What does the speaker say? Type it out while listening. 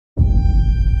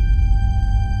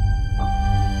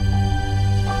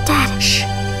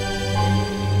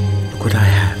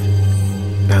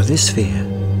this sphere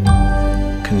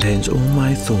contains all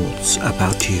my thoughts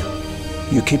about you.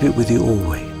 You keep it with you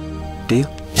always. Deal?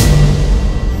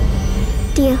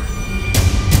 Deal.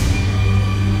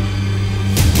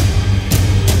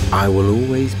 I will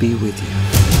always be with you.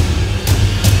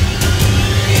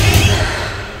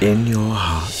 In your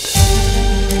heart.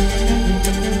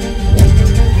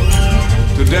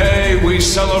 Today we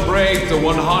celebrate the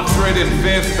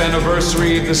 105th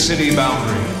anniversary of the city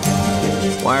boundary.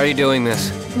 Why are you doing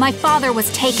this? My father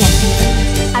was taken.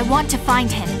 I want to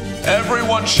find him.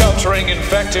 Everyone sheltering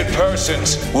infected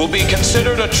persons will be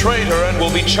considered a traitor and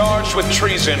will be charged with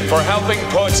treason for helping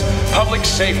put public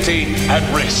safety at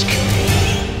risk.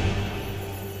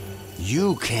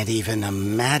 You can't even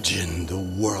imagine the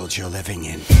world you're living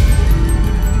in.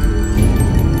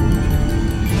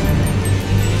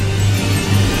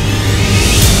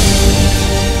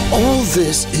 All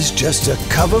this is just a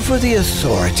cover for the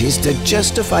authorities to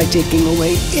justify taking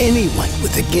away anyone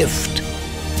with a gift.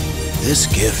 This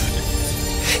gift,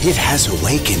 it has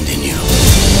awakened in you.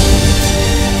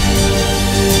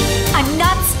 I'm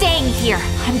not staying here.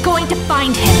 I'm going to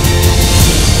find him.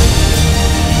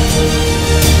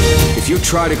 If you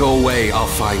try to go away, I'll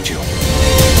find you.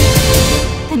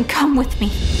 Then come with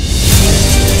me.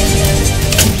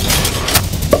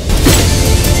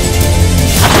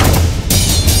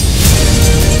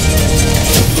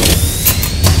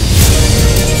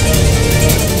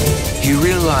 He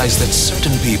realized that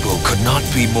certain people could not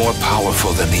be more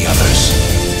powerful than the others.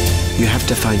 You have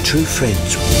to find true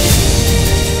friends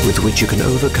with which you can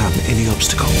overcome any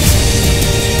obstacle.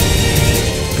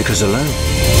 Because alone,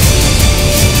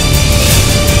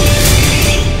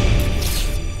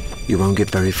 you won't get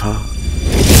very far.